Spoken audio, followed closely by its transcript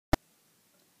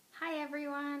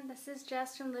this is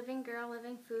Jess from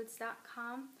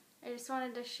LivingGirlLivingFoods.com. I just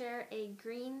wanted to share a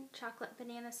green chocolate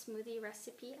banana smoothie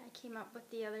recipe I came up with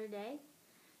the other day.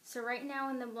 So right now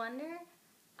in the blender,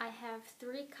 I have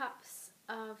 3 cups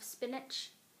of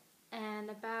spinach and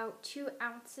about 2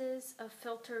 ounces of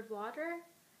filtered water.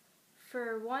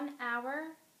 For 1 hour,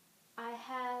 I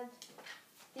had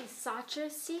these sacha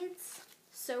seeds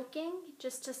soaking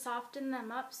just to soften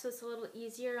them up so it's a little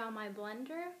easier on my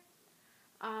blender.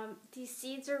 These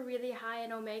seeds are really high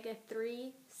in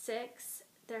omega-3, 6,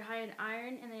 they're high in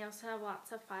iron, and they also have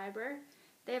lots of fiber.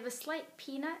 They have a slight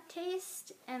peanut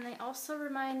taste, and they also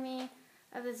remind me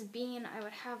of this bean I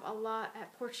would have a lot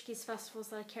at Portuguese festivals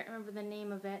that I can't remember the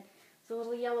name of it. It's a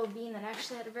little yellow bean that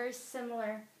actually had a very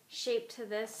similar shape to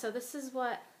this. So this is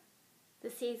what the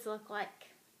seeds look like.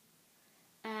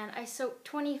 And I soaked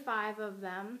 25 of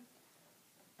them.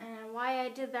 And why I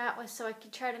did that was so I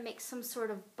could try to make some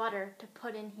sort of butter to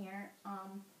put in here.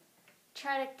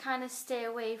 Try to kind of stay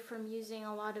away from using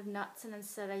a lot of nuts, and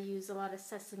instead I use a lot of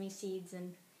sesame seeds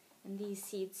and these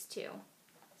seeds too.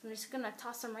 So I'm just going to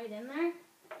toss them right in there.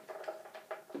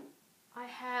 I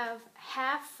have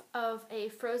half of a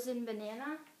frozen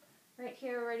banana right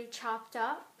here already chopped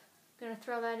up. I'm going to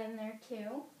throw that in there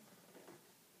too.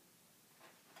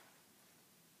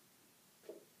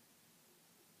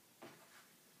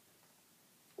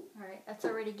 Alright, that's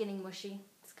already getting mushy.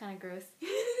 It's kind of gross.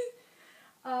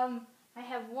 I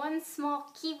have 1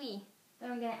 small kiwi that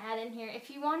I'm going to add in here.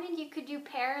 If you wanted, you could do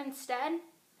pear instead.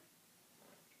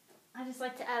 I just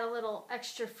like to add a little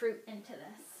extra fruit into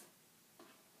this.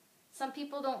 Some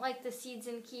people don't like the seeds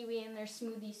in kiwi in their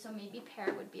smoothie, so maybe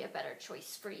pear would be a better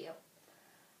choice for you.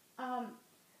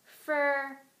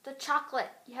 For the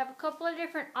chocolate, you have a couple of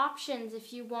different options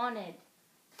if you wanted.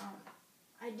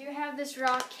 I do have this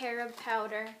raw carob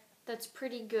powder that's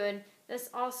pretty good. This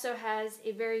also has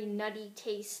a very nutty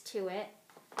taste to it.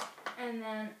 And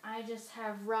then I just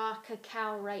have raw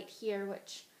cacao right here,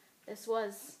 which this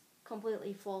was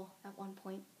completely full at one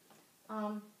point.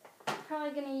 I'm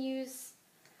probably going to use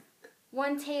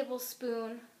 1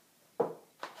 tablespoon of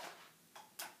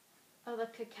the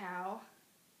cacao.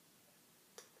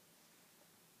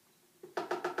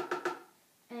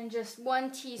 And just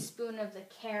 1 teaspoon of the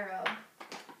carob.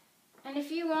 And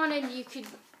if you wanted, you could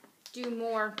do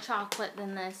more chocolate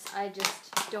than this. I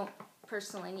just don't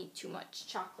personally need too much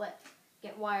chocolate.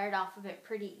 Get wired off of it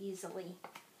pretty easily.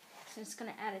 So I'm just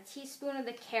going to add a teaspoon of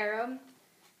the carob.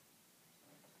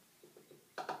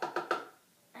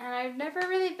 And I've never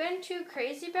really been too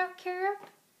crazy about carob,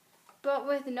 but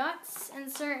with nuts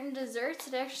and certain desserts,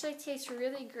 it actually tastes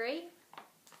really great.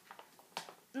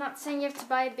 I'm not saying you have to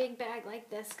buy a big bag like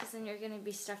this, because then you're going to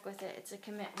be stuck with it. It's a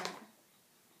commitment.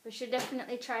 We should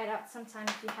definitely try it out sometime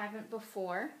if you haven't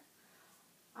before.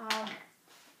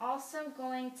 Also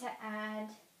going to add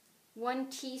 1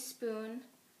 teaspoon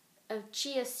of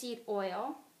chia seed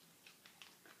oil.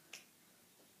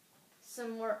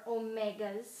 Some more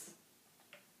omegas.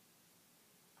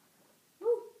 Woo!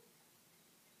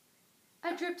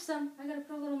 I dripped some. I gotta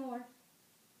put a little more.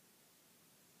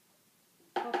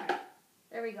 Okay,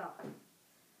 there we go.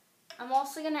 I'm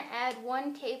also going to add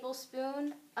 1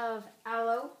 tablespoon of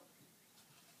aloe.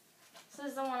 This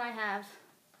is the one I have. It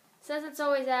says it's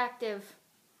always active.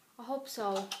 I hope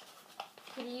so.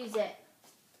 Could use it.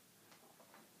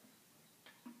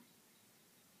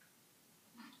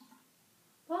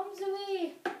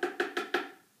 Plumsooey!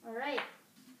 Alright,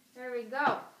 there we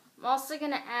go. I'm also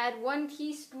going to add 1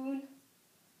 teaspoon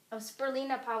of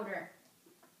spirulina powder.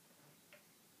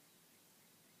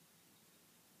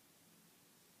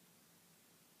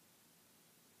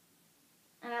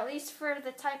 And at least for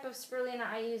the type of spirulina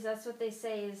I use, that's what they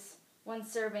say is 1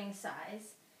 serving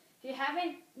size. If you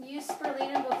haven't used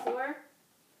spirulina before,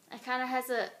 it kind of has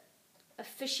a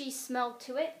fishy smell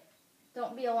to it.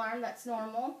 Don't be alarmed, that's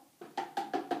normal.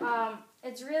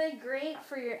 It's really great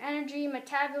for your energy,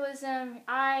 metabolism,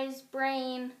 eyes,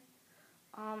 brain.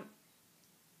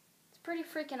 It's pretty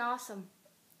freaking awesome.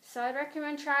 So I'd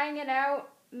recommend trying it out.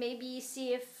 Maybe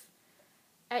see if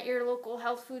at your local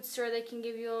health food store they can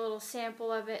give you a little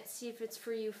sample of it, see if it's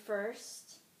for you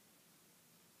first.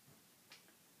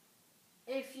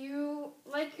 If you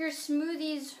like your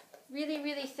smoothies really,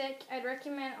 really thick, I'd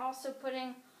recommend also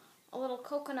putting a little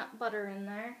coconut butter in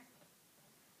there.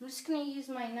 I'm just going to use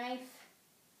my knife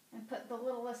and put the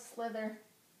littlest slither,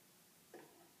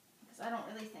 because I don't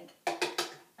really think,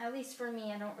 at least for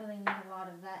me, I don't really need a lot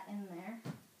of that in there.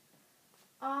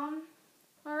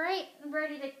 Alright, I'm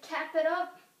ready to cap it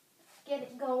up, get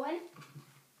it going.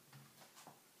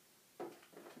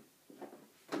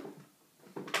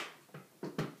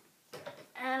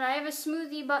 And I have a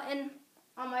smoothie button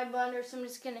on my blender, so I'm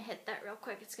just going to hit that real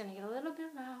quick. It's going to get a little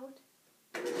bit loud.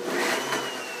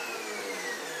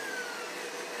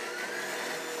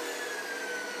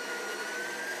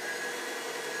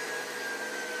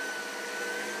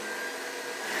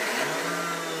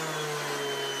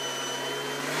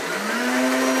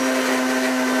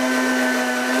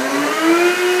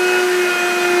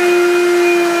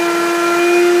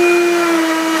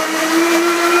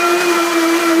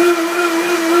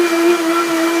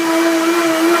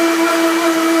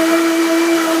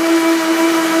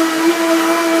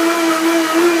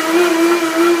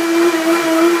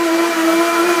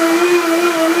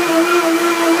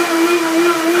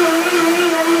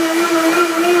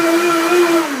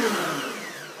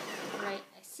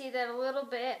 That a little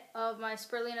bit of my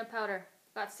spirulina powder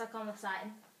got stuck on the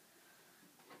side,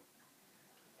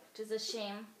 which is a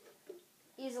shame.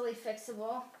 Easily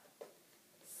fixable.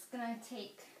 Just gonna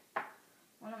take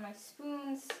one of my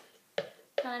spoons,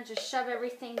 kind of just shove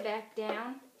everything back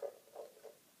down.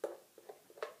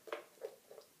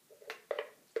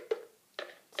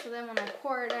 So then when I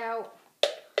pour it out,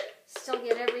 still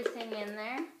get everything in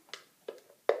there.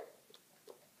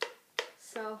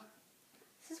 So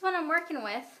this is what I'm working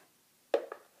with.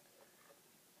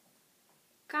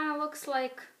 Kind of looks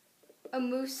like a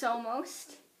mousse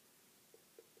almost.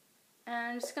 And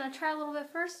I'm just going to try a little bit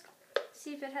first.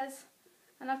 See if it has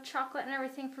enough chocolate and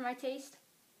everything for my taste.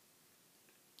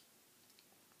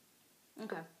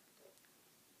 Okay.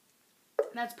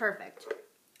 That's perfect.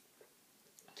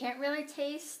 Can't really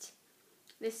taste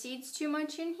the seeds too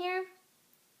much in here.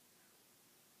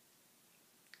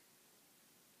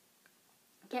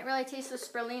 Can't really taste the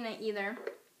spirulina either.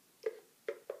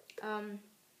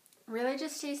 Really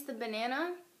just taste the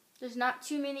banana. There's not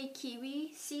too many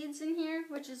kiwi seeds in here,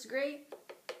 which is great.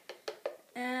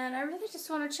 And I really just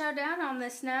want to chow down on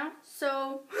this now.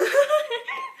 So,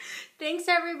 thanks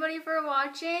everybody for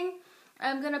watching.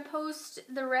 I'm going to post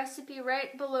the recipe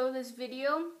right below this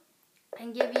video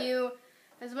and give you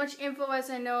as much info as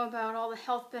I know about all the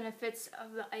health benefits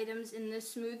of the items in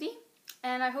this smoothie.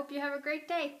 And I hope you have a great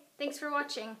day. Thanks for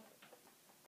watching.